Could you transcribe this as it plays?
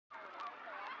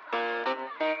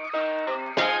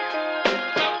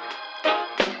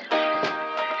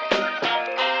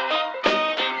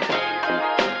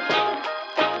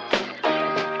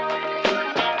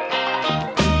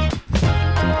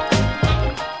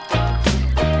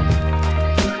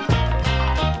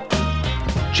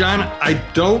John, I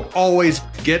don't always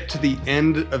get to the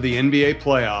end of the NBA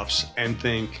playoffs and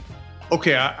think,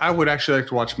 okay, I would actually like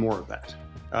to watch more of that.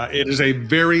 It is a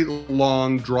very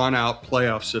long, drawn out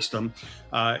playoff system.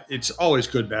 It's always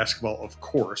good basketball, of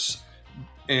course,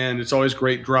 and it's always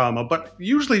great drama. But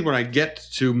usually when I get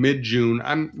to mid June,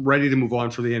 I'm ready to move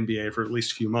on for the NBA for at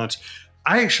least a few months.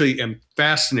 I actually am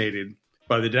fascinated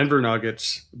by the Denver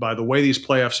Nuggets, by the way these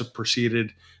playoffs have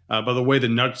proceeded, by the way the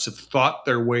Nuggets have thought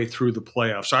their way through the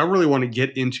playoffs. So I really want to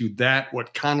get into that,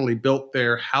 what Conelly built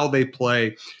there, how they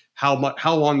play, how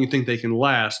long you think they can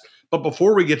last. But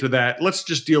before we get to that, let's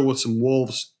just deal with some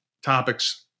Wolves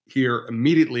topics here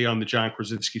immediately on the John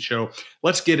Krasinski Show.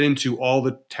 Let's get into all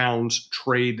the town's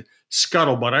trade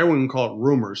scuttlebutt. I wouldn't call it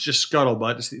rumors, just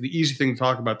scuttlebutt. It's the easy thing to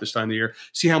talk about this time of the year.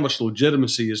 See how much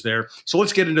legitimacy is there. So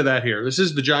let's get into that here. This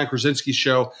is the John Krasinski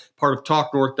Show, part of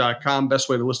TalkNorth.com. Best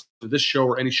way to listen to this show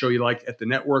or any show you like at the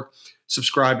network.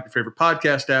 Subscribe at your favorite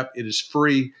podcast app. It is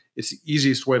free. It's the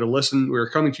easiest way to listen. We are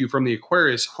coming to you from the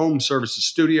Aquarius Home Services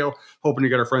Studio. Hoping to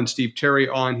get our friend Steve Terry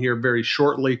on here very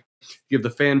shortly. Give the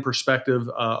fan perspective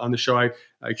on the show. I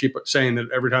keep saying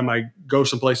that every time I go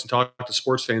someplace and talk to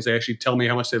sports fans, they actually tell me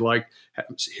how much they like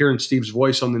hearing Steve's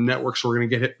voice on the network. So we're going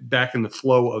to get it back in the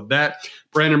flow of that.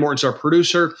 Brandon Morton's our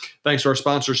producer. Thanks to our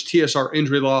sponsors, TSR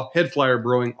Injury Law, Head Flyer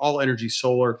Brewing, All Energy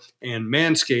Solar, and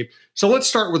Manscaped. So let's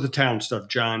start with the town stuff,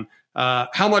 John.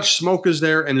 How much smoke is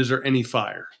there, and is there any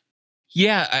fire?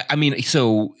 Yeah, I mean,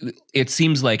 so it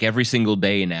seems like every single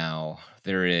day now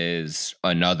there is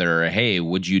another, hey,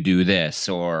 would you do this?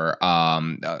 Or,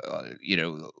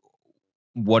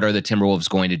 what are the Timberwolves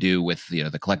going to do with,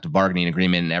 the collective bargaining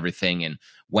agreement and everything? And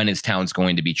when is Towns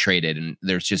going to be traded? And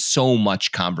there's just so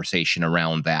much conversation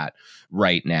around that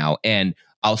right now. And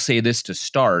I'll say this to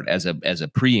start as a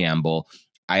preamble.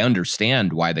 I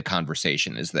understand why the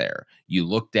conversation is there. You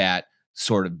looked at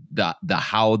sort of the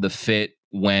how the fit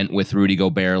went with Rudy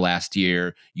Gobert last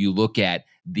year. You look at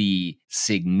the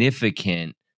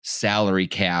significant salary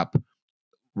cap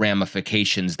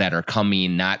ramifications that are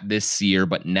coming not this year,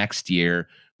 but next year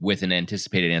with an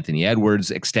anticipated Anthony Edwards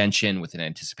extension, with an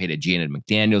anticipated Janet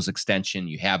McDaniels extension.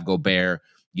 You have Gobert,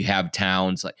 you have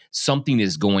Towns. Like something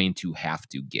is going to have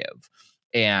to give.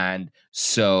 And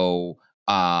so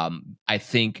I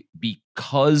think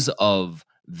because of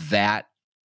that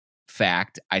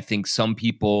fact, I think some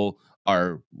people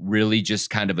are really just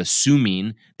kind of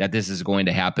assuming that this is going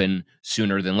to happen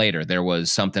sooner than later. There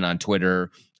was something on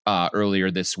Twitter earlier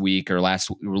this week or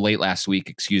late last week,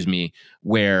 excuse me,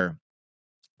 where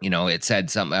it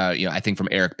said some, I think from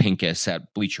Eric Pincus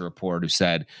at Bleacher Report, who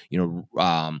said,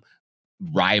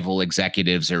 rival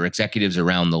executives or executives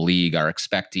around the league are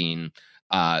expecting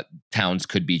Towns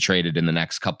could be traded in the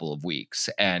next couple of weeks.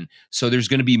 And so there's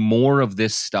going to be more of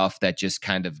this stuff that just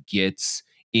kind of gets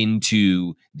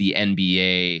into the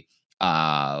NBA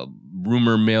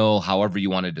rumor mill, however you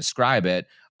want to describe it.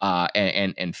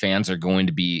 And fans are going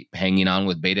to be hanging on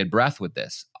with bated breath with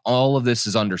this. All of this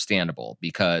is understandable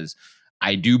because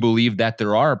I do believe that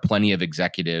there are plenty of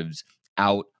executives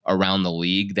out around the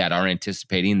league that are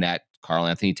anticipating that Karl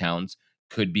Anthony Towns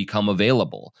could become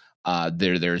available.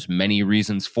 There's many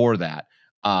reasons for that.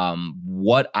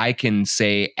 What I can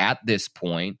say at this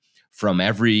point from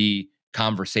every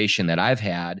conversation that I've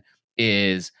had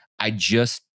is I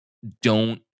just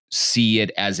don't see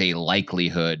it as a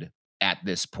likelihood at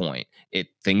this point.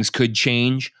 Things could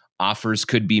change, offers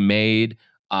could be made,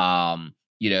 that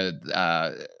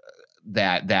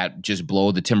just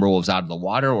blow the Timberwolves out of the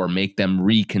water or make them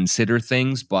reconsider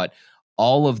things. But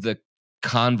all of the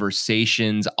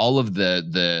conversations, all of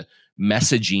the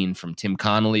messaging from Tim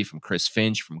Conelly, from Chris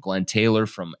Finch, from Glenn Taylor,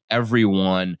 from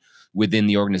everyone within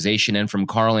the organization and from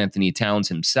Karl Anthony Towns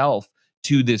himself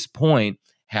to this point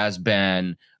has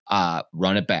been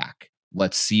run it back.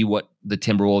 Let's see what the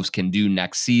Timberwolves can do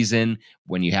next season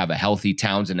when you have a healthy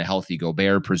Towns and a healthy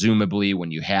Gobert, presumably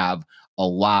when you have a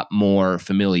lot more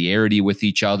familiarity with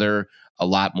each other, a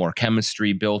lot more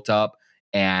chemistry built up.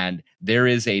 And there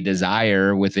is a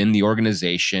desire within the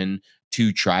organization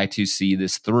to try to see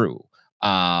this through.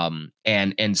 And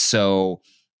so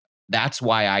that's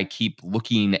why I keep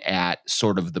looking at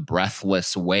sort of the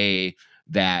breathless way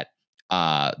that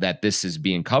this is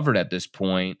being covered at this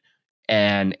point,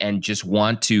 and just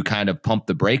want to kind of pump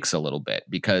the brakes a little bit,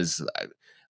 because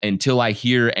until I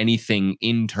hear anything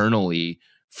internally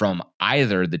from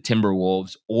either the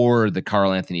Timberwolves or the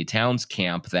Karl Anthony Towns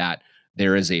camp that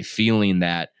there is a feeling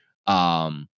that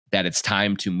it's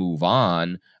time to move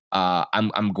on,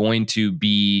 I'm going to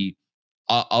be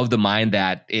of the mind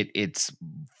that it's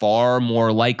far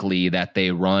more likely that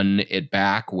they run it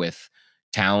back with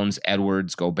Towns,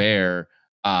 Edwards, Gobert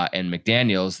and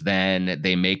McDaniels, then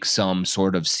they make some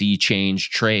sort of sea change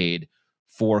trade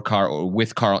for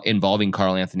Carl involving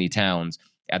Karl Anthony Towns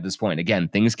at this point. Again,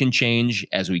 things can change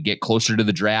as we get closer to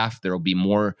the draft. There will be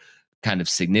more kind of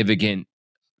significant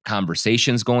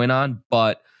conversations going on.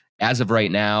 But as of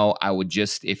right now, I would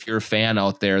just, if you're a fan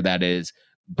out there that is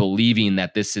believing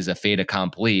that this is a fait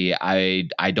accompli,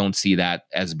 I don't see that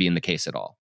as being the case at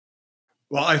all.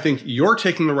 Well, I think you're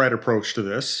taking the right approach to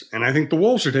this, and I think the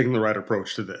Wolves are taking the right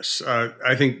approach to this.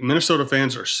 I think Minnesota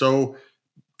fans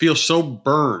feel so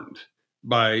burned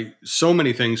by so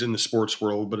many things in the sports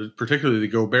world, but particularly the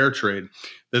Gobert trade,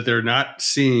 that they're not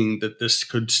seeing that this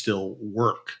could still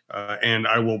work. And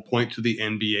I will point to the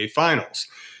NBA Finals.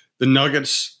 The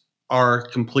Nuggets are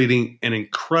completing an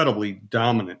incredibly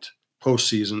dominant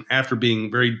postseason after being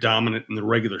very dominant in the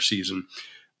regular season.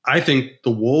 I think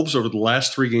the Wolves, over the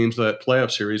last 3 games of that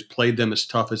playoff series, played them as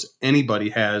tough as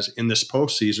anybody has in this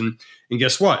postseason. And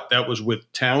guess what? That was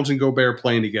with Towns and Gobert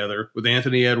playing together, with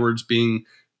Anthony Edwards being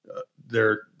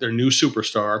their new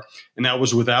superstar, and that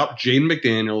was without Jaden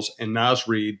McDaniels and Naz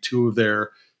Reid, 2 of their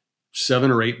 7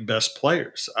 or 8 best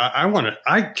players.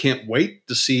 I can't wait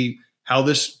to see how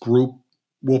this group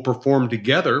will perform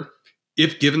together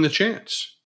if given the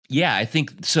chance. Yeah, I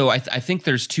think so. I think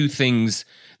there's 2 things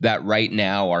that right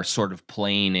now are sort of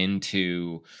playing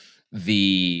into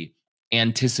the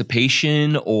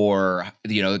anticipation, or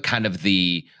kind of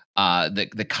the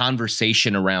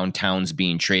conversation around Towns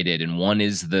being traded. And one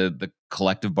is the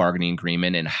collective bargaining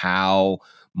agreement and how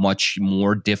much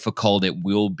more difficult it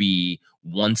will be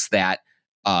once that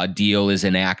deal is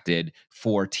enacted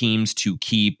for teams to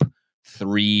keep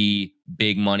 3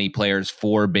 big money players,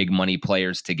 4 big money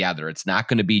players together. It's not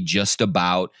going to be just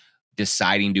about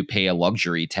deciding to pay a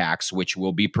luxury tax, which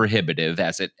will be prohibitive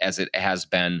as it has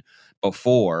been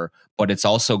before, but it's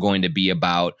also going to be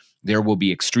about, there will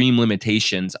be extreme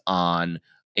limitations on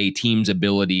a team's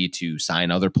ability to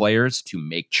sign other players, to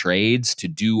make trades, to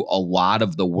do a lot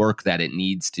of the work that it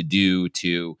needs to do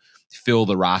to fill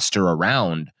the roster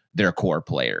around their core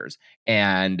players.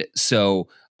 And so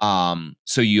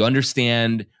you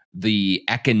understand the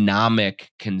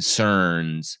economic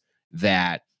concerns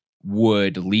that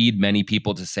would lead many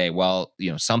people to say, well,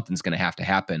 something's going to have to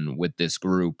happen with this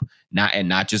group,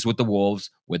 not just with the Wolves,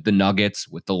 with the Nuggets,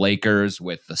 with the Lakers,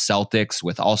 with the Celtics,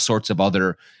 with all sorts of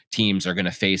other teams are going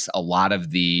to face a lot of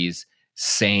these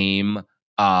same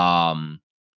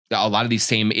issues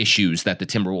that the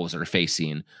Timberwolves are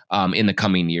facing in the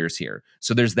coming years here.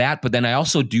 So there's that. But then I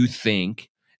also do think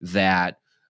that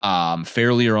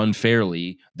fairly or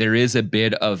unfairly, there is a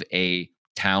bit of a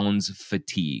Towns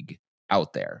fatigue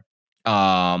out there.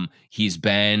 He's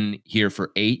been here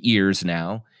for 8 years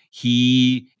now.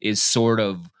 He is sort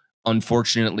of,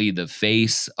 unfortunately, the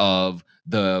face of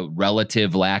the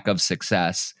relative lack of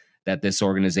success that this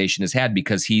organization has had,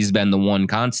 because he's been the one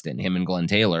constant, him and Glenn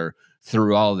Taylor,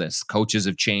 through all this. Coaches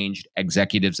have changed,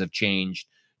 executives have changed,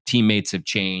 teammates have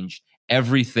changed.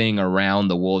 Everything around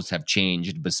the Wolves have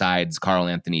changed besides Karl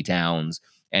Anthony Towns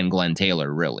and Glenn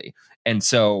Taylor, really. And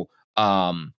so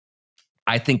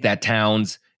I think that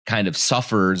Towns kind of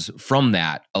suffers from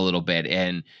that a little bit.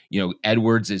 And,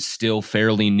 Edwards is still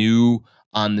fairly new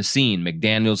on the scene.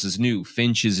 McDaniels is new.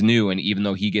 Finch is new. And even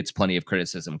though he gets plenty of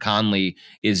criticism, Conley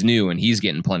is new and he's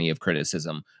getting plenty of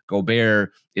criticism.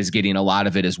 Gobert is getting a lot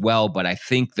of it as well. But I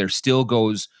think there still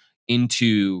goes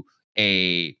into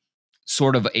a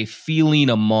sort of a feeling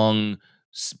among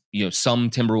some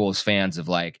Timberwolves fans of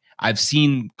like, I've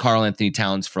seen Karl Anthony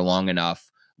Towns for long enough.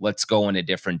 Let's go in a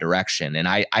different direction. And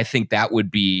I think that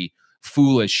would be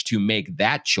foolish to make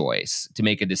that choice, to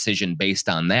make a decision based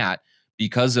on that,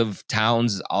 because of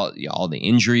Towns, all the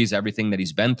injuries, everything that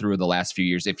he's been through the last few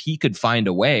years. If he could find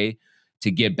a way to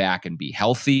get back and be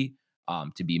healthy,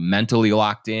 to be mentally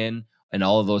locked in and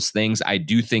all of those things, I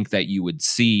do think that you would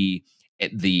see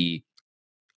the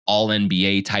all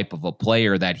NBA type of a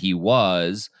player that he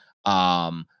was.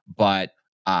 But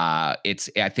I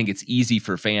think it's easy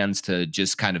for fans to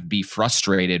just kind of be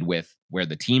frustrated with where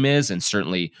the team is, and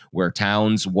certainly where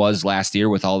Towns was last year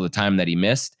with all the time that he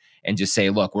missed, and just say,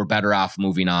 look, we're better off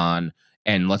moving on,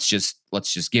 and let's just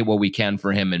get what we can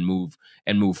for him and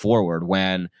move forward.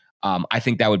 When I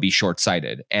think that would be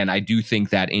short-sighted. And I do think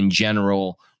that in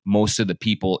general, most of the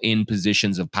people in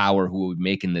positions of power who will be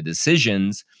making the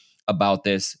decisions about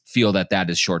this feel that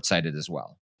is short-sighted as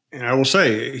well. And I will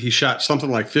say he shot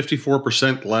something like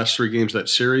 54% the last 3 games of that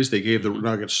series. They gave the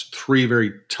Nuggets 3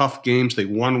 very tough games. They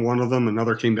won one of them.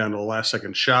 Another came down to the last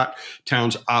second shot.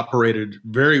 Towns operated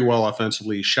very well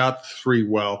offensively, shot 3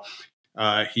 well.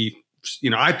 He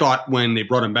I thought when they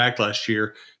brought him back last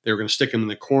year, they were going to stick him in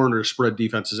the corner, spread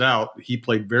defenses out. He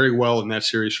played very well in that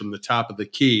series from the top of the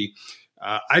key.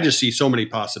 I just see so many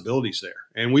possibilities there.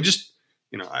 And we just,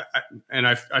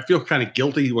 I feel kind of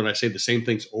guilty when I say the same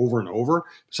things over and over.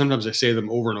 Sometimes I say them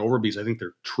over and over because I think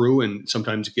they're true, and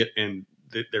sometimes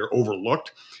they're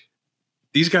overlooked.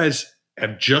 These guys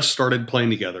have just started playing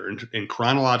together in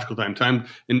chronological time,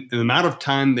 in the amount of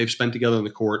time they've spent together on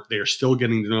the court. They are still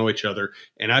getting to know each other,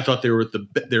 and I thought they were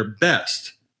at their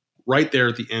best right there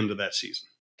at the end of that season.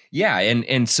 Yeah,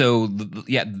 and so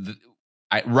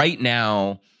right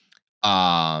now,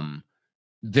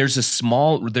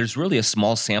 there's really a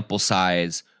small sample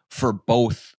size for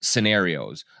both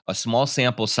scenarios. A small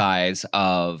sample size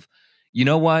of, you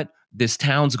know what, this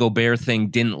Towns Gobert thing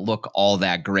didn't look all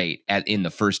that great in the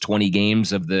first 20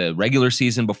 games of the regular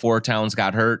season before Towns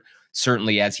got hurt.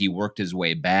 Certainly, as he worked his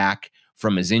way back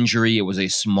from his injury, it was a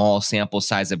small sample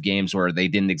size of games where they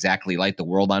didn't exactly light the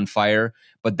world on fire.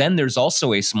 But then there's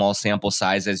also a small sample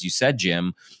size, as you said,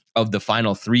 Jim, of the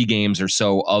final 3 games or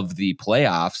so of the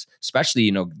playoffs, especially,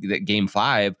 game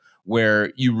 5,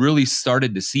 where you really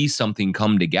started to see something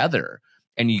come together,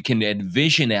 and you can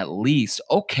envision at least,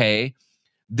 okay,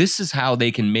 this is how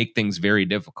they can make things very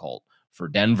difficult for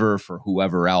Denver, for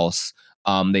whoever else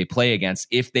they play against.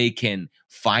 If they can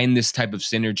find this type of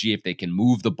synergy, if they can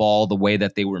move the ball the way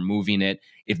that they were moving it,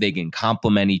 if they can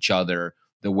complement each other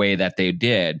the way that they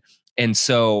did. And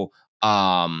so,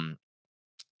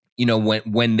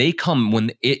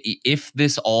 if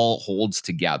this all holds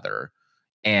together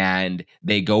and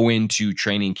they go into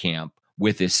training camp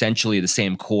with essentially the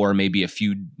same core, maybe a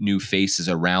few new faces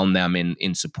around them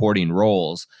in supporting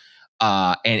roles,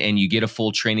 and you get a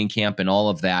full training camp and all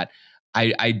of that,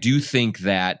 I do think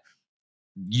that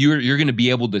you're going to be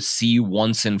able to see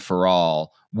once and for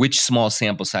all which small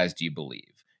sample size do you believe.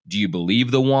 Do you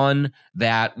believe the one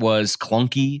that was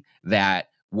clunky, that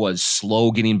was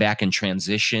slow getting back in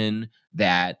transition,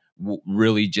 that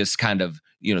really just kind of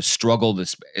struggled,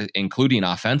 including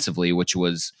offensively, which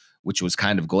was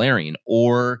kind of glaring?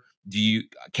 Or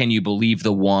can you believe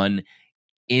the one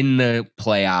in the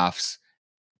playoffs,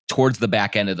 towards the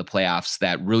back end of the playoffs,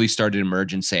 that really started to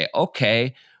emerge and say,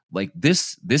 okay, like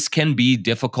this can be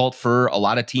difficult for a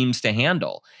lot of teams to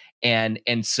handle? And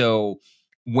so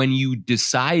when you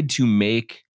decide to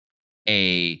make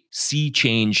a sea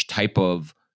change type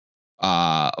of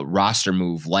roster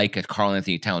move, like a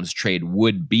Karl-Anthony Towns trade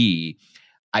would be,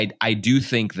 I do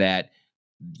think that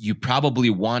you probably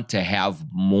want to have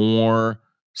more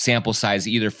sample size,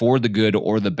 either for the good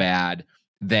or the bad,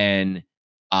 than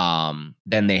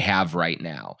they have right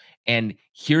now. And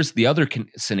here's the other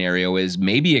scenario: is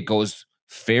maybe it goes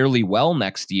fairly well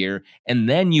next year, and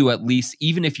then you, at least,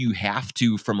 even if you have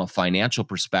to, from a financial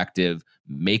perspective,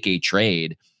 make a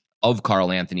trade of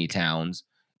Karl-Anthony Towns,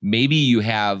 maybe you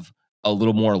have a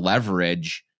little more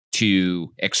leverage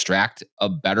to extract a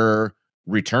better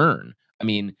return. I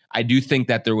mean, I do think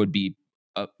that there would be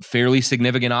fairly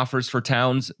significant offers for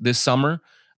Towns this summer,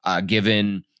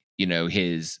 given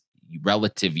his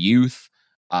relative youth,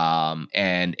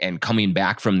 and coming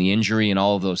back from the injury and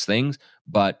all of those things.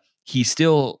 But he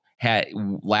still had,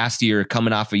 last year,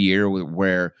 coming off a year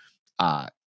where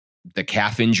the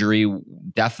calf injury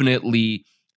definitely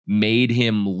made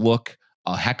him look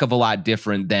a heck of a lot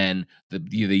different than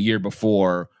the year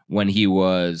before, when he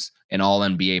was an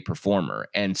all-NBA performer.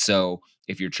 And so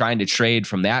if you're trying to trade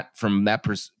from that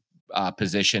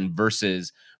position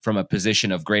versus from a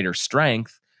position of greater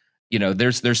strength,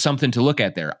 there's something to look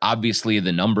at there. Obviously,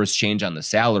 the numbers change on the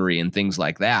salary and things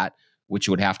like that, which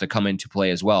would have to come into play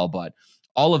as well. But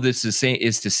all of this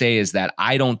is to say that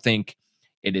I don't think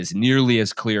it is nearly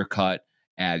as clear cut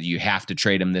as you have to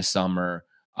trade him this summer.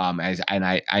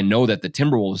 I know that the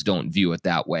Timberwolves don't view it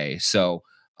that way. So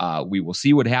we will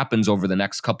see what happens over the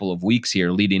next couple of weeks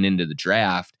here leading into the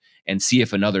draft, and see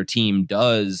if another team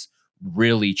does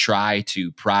really try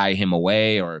to pry him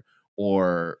away or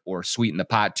sweeten the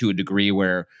pot to a degree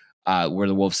where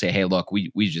the Wolves say, hey, look,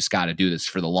 we just got to do this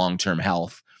for the long-term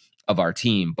health of our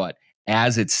team. But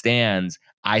as it stands,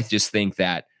 I just think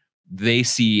that they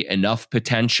see enough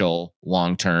potential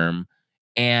long-term,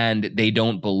 and they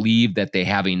don't believe that they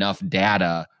have enough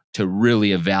data to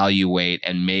really evaluate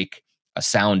and make a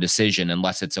sound decision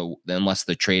unless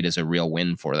the trade is a real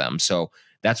win for them. So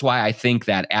that's why I think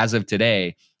that as of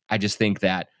today, I just think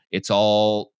that it's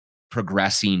all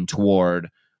progressing toward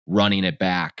running it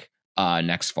back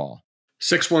next fall.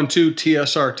 612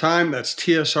 TSR time. That's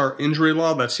TSR injury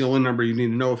law. That's the only number you need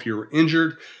to know if you're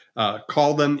injured.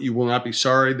 Call them. You will not be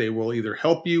sorry. They will either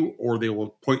help you or they will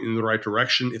point you in the right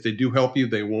direction. If they do help you,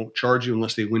 they won't charge you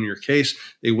unless they win your case.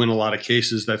 They win a lot of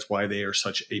cases. That's why they are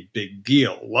such a big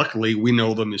deal. Luckily, we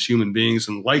know them as human beings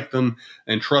and like them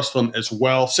and trust them as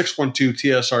well. 612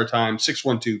 TSR time,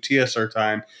 612 TSR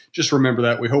time. Just remember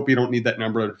that. We hope you don't need that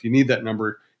number. If you need that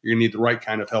number, you're going to need the right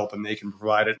kind of help, and they can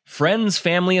provide it. Friends,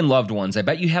 family, and loved ones, I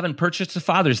bet you haven't purchased a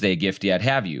Father's Day gift yet,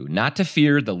 have you? Not to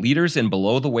fear, the leaders in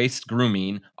below-the-waist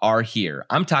grooming are here.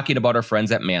 I'm talking about our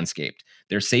friends at Manscaped.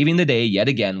 They're saving the day yet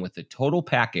again with the total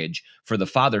package for the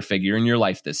father figure in your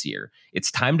life this year.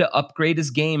 It's time to upgrade his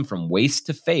game from waist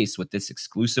to face with this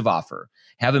exclusive offer.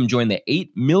 Have him join the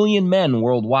 8 million men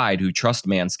worldwide who trust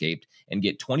Manscaped and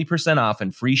get 20% off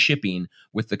and free shipping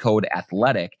with the code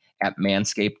ATHLETIC at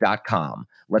manscaped.com.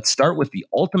 Let's start with the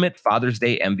ultimate Father's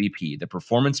Day MVP, the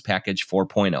Performance Package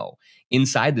 4.0.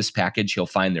 Inside this package, you'll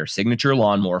find their signature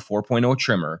Lawnmower 4.0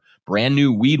 trimmer, brand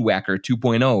new Weed Whacker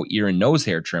 2.0 ear and nose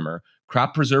hair trimmer,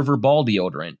 Crop Preserver ball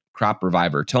deodorant, Crop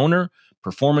Reviver toner,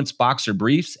 performance boxer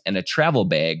briefs, and a travel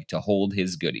bag to hold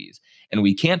his goodies. And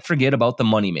we can't forget about the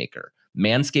moneymaker.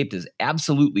 Manscaped has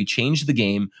absolutely changed the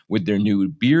game with their new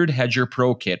Beard Hedger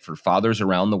Pro Kit for fathers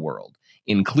around the world.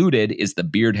 Included is the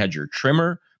Beard Hedger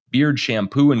trimmer, beard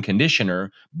shampoo and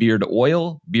conditioner, beard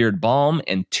oil, beard balm,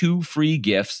 and 2 free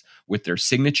gifts with their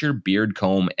signature beard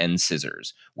comb and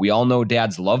scissors. We all know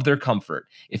dads love their comfort.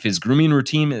 If his grooming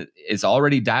routine is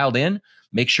already dialed in,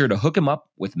 make sure to hook him up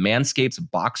with Manscaped's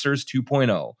Boxers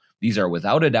 2.0. These are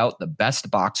without a doubt the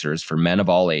best boxers for men of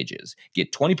all ages.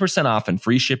 Get 20% off and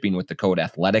free shipping with the code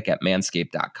ATHLETIC at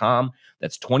manscaped.com.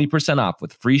 That's 20% off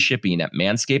with free shipping at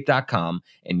manscaped.com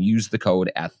and use the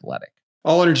code ATHLETIC.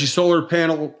 All Energy solar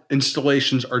panel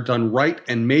installations are done right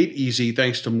and made easy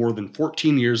thanks to more than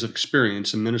 14 years of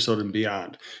experience in Minnesota and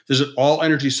beyond. Visit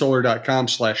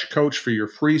allenergysolar.com/coach for your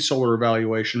free solar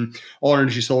evaluation. All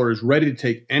Energy Solar is ready to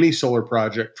take any solar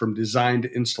project from design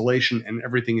to installation and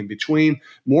everything in between.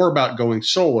 More about going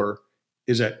solar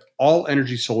is at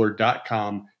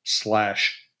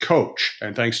allenergysolar.com/coach.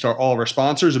 And thanks to all of our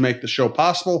sponsors who make the show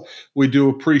possible. We do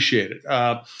appreciate it.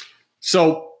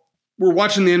 So we're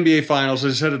watching the NBA Finals.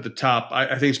 As I said at the top,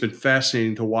 I think it's been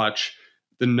fascinating to watch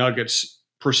the Nuggets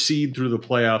proceed through the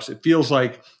playoffs. It feels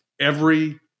like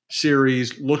every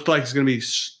series looked like it's going to be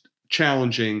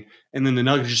challenging, and then the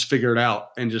Nuggets just figure it out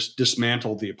and just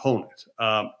dismantle the opponent.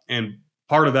 And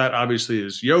part of that, obviously,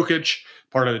 is Jokic.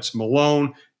 Part of it's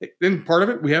Malone. And part of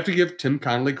it, we have to give Tim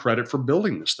Conelly credit for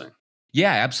building this thing.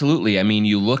 Yeah, absolutely. I mean,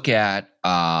 you look at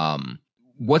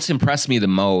what's impressed me the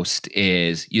most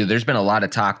is, there's been a lot of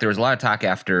talk. There was a lot of talk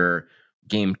after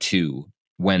game 2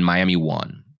 when Miami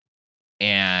won.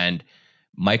 And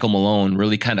Michael Malone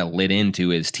really kind of lit into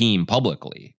his team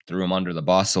publicly, threw him under the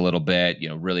bus a little bit,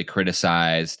 really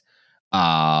criticized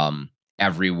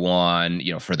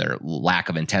everyone, for their lack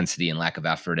of intensity and lack of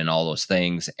effort and all those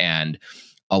things. And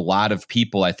a lot of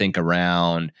people, I think,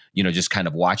 around, just kind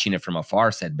of watching it from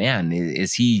afar said, man,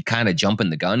 is he kind of jumping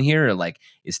the gun here? Like,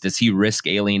 does he risk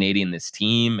alienating this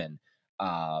team and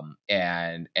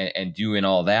doing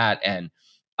all that? And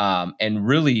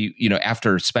really,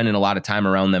 after spending a lot of time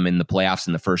around them in the playoffs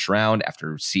in the first round,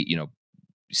 after seeing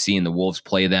the Wolves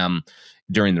play them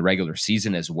during the regular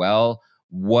season as well,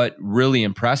 what really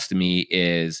impressed me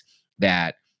is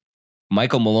that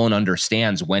Michael Malone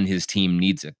understands when his team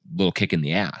needs a little kick in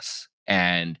the ass,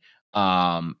 and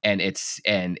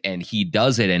he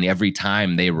does it, and every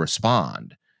time they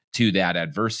respond to that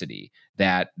adversity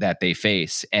that they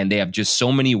face, and they have just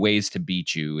so many ways to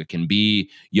beat you. It can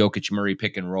be Jokic Murray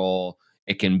pick and roll,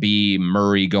 it can be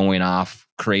Murray going off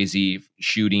crazy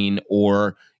shooting,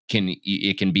 or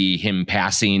it can be him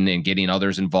passing and getting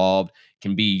others involved. It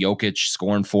can be Jokic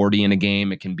scoring 40 in a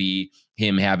game. It can be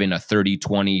him having a 30,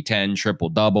 20, 10 triple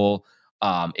double.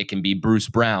 It can be Bruce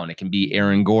Brown. It can be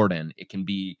Aaron Gordon. It can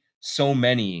be so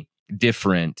many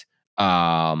different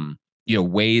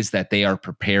ways that they are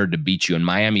prepared to beat you. And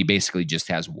Miami basically just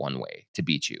has one way to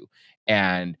beat you.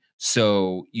 And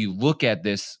so you look at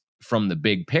this from the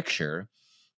big picture,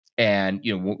 and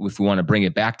if we want to bring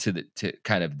it back to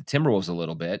kind of the Timberwolves a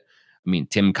little bit, I mean,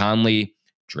 Tim Conelly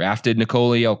drafted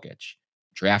Nikola Jokic,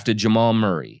 drafted Jamal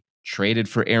Murray, traded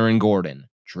for Aaron Gordon,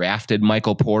 drafted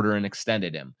Michael Porter and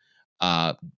extended him,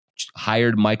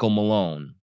 hired Michael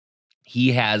Malone.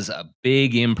 He has a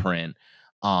big imprint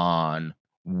on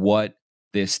what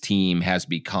this team has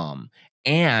become.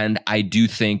 And I do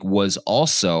think was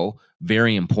also,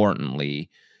 very importantly,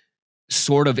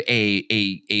 sort of a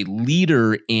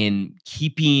leader in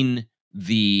keeping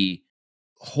the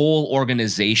whole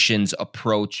organization's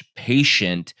approach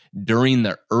patient during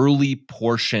the early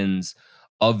portions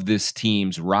of this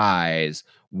team's rise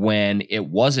when it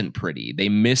wasn't pretty. They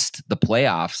missed the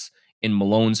playoffs in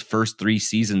Malone's first 3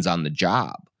 seasons on the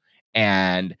job.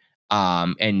 And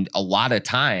a lot of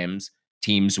times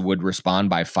teams would respond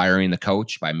by firing the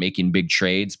coach, by making big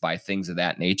trades, by things of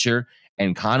that nature.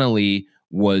 And Conelly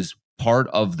was part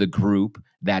of the group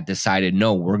that decided,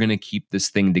 no, we're going to keep this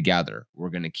thing together. We're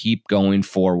going to keep going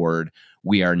forward.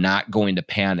 We are not going to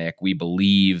panic. We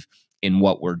believe in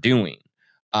what we're doing.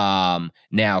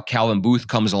 Now, Calvin Booth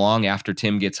comes along after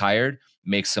Tim gets hired,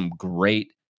 makes some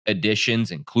great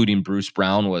additions, including Bruce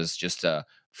Brown was just a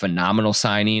phenomenal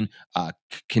signing.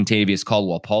 Contavious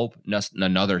Caldwell-Pope,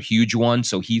 another huge one.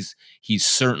 So he's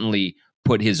certainly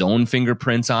put his own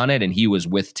fingerprints on it, and he was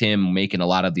with Tim making a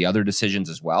lot of the other decisions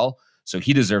as well. So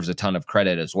he deserves a ton of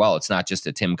credit as well. It's not just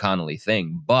a Tim Conelly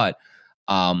thing, but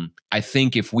I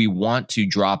think if we want to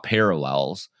draw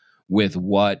parallels with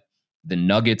what the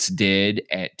Nuggets did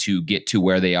to get to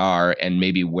where they are and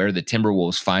maybe where the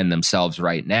Timberwolves find themselves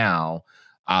right now,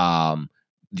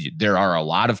 there are a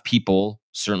lot of people,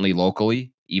 certainly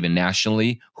locally, even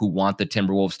nationally, who want the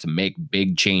Timberwolves to make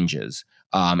big changes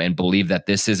and believe that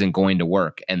this isn't going to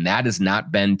work. And that has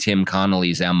not been Tim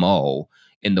Conelly's MO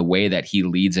in the way that he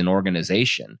leads an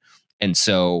organization. And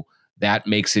so that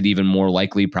makes it even more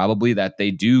likely probably that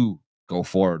they do go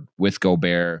forward with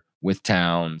Gobert, with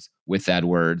Towns, with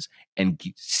Edwards, and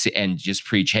just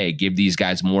preach, hey, give these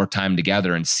guys more time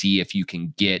together and see if you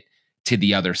can get to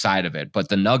the other side of it. But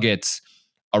the Nuggets,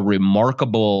 a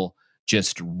remarkable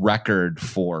just record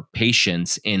for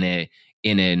patience in an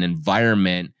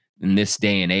environment in this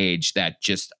day and age that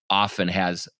just often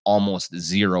has almost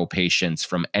zero patience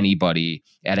from anybody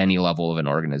at any level of an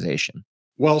organization.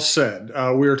 Well said.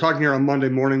 We were talking here on Monday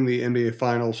morning. The NBA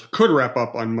Finals could wrap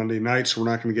up on Monday night, so we're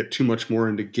not going to get too much more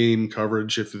into game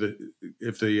coverage. If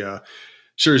the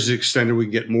series is extended, we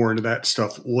can get more into that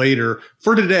stuff later.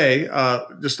 For today,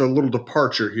 just a little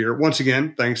departure here. Once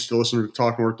again, thanks to listening to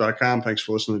TalkNorth.com. Thanks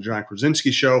for listening to the John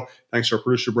Krasinski Show. Thanks to our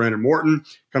producer, Brandon Morton,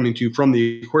 coming to you from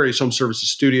the Aquarius Home Services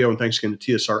studio. And thanks again to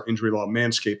TSR Injury Law,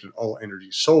 Manscaped, and All Energy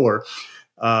Solar.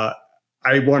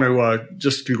 I want to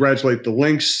just congratulate the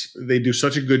Lynx. They do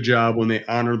such a good job when they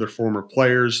honor their former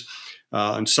players.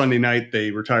 On Sunday night,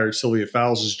 they retired Sylvia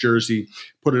Fowles' jersey,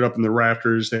 put it up in the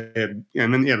rafters. And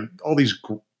then you had all these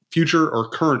future or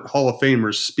current Hall of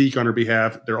Famers speak on her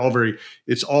behalf. They're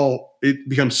all it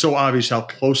becomes so obvious how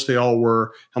close they all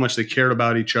were, how much they cared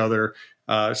about each other.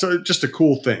 So just a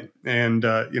cool thing. And,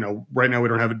 right now we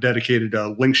don't have a dedicated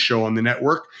Lynx show on the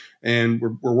network, and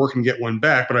we're working to get one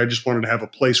back, but I just wanted to have a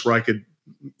place where I could,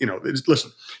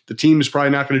 listen, the team is probably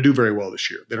not going to do very well this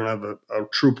year. They don't have a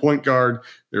true point guard.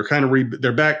 They're kind of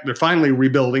they're back. They're finally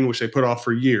rebuilding, which they put off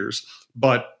for years.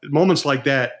 But moments like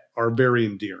that are very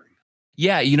endearing.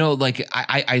 Yeah,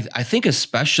 I think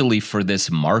especially for this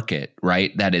market,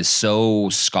 right, that is so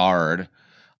scarred,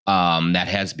 that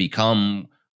has become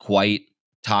quite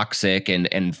toxic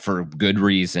and for good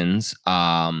reasons,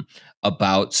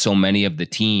 about so many of the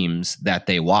teams that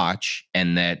they watch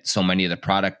and that so many of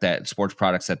the sports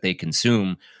products that they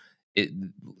consume.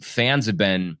 Fans have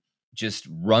been just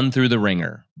run through the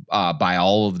ringer by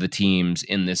all of the teams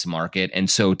in this market. And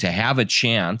so to have a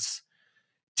chance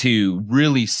to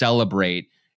really celebrate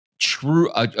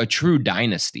a true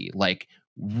dynasty, like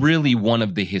really one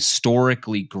of the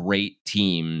historically great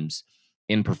teams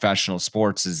in professional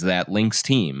sports is that Lynx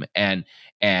team. And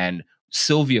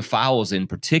Sylvia Fowles in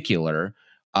particular,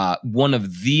 one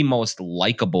of the most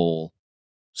likable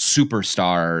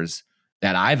superstars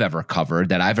that I've ever covered,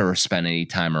 that I've ever spent any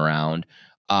time around.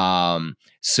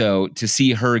 So to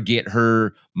see her get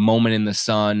her moment in the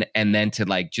sun and then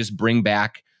to just bring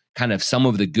back kind of some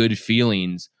of the good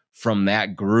feelings from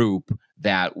that group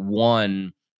that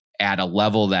won at a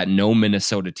level that no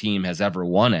Minnesota team has ever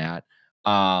won at,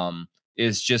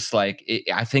 is just I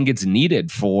think it's needed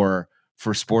for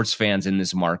sports fans in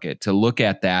this market to look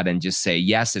at that and just say,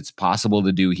 yes, it's possible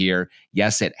to do here.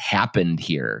 Yes, it happened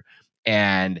here.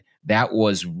 And that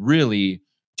was really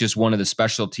just one of the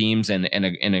special teams and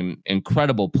an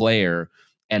incredible player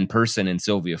and person in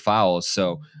Sylvia Fowles.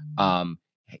 So,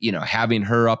 having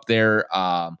her up there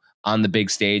on the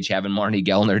big stage, having Marnie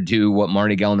Gellner do what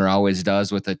Marnie Gellner always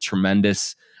does with a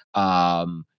tremendous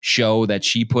show that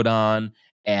she put on,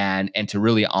 and to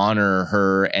really honor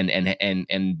her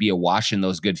and be awash in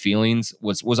those good feelings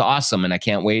was awesome. And I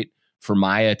can't wait for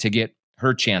Maya to get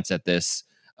her chance at this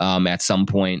at some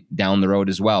point down the road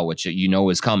as well, which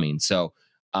is coming. So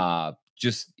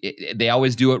they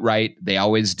always do it right. They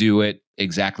always do it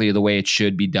exactly the way it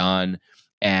should be done.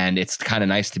 And it's kind of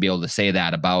nice to be able to say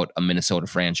that about a Minnesota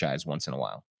franchise once in a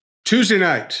while. Tuesday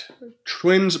night,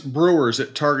 Twins Brewers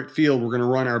at Target Field. We're going to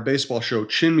run our baseball show,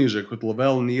 Chin Music, with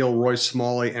Lavelle Neal, Roy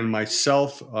Smalley, and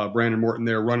myself, Brandon Morton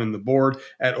there running the board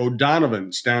at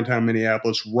O'Donovan's, downtown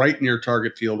Minneapolis, right near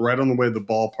Target Field, right on the way to the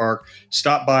ballpark.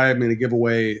 Stop by. I'm going to give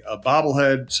away a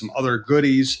bobblehead, some other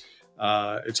goodies.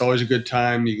 It's always a good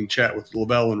time. You can chat with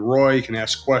Lavelle and Roy. You can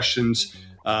ask questions.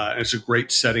 And it's a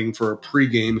great setting for a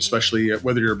pregame, especially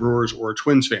whether you're a Brewers or a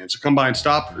Twins fan. So come by and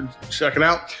stop and check it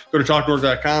out. Go to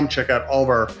talknorth.com. Check out all of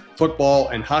our football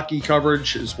and hockey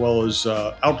coverage, as well as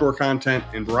outdoor content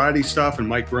and variety stuff, and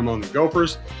Mike Grimm on the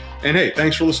Gophers. And hey,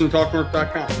 thanks for listening to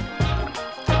talknorth.com.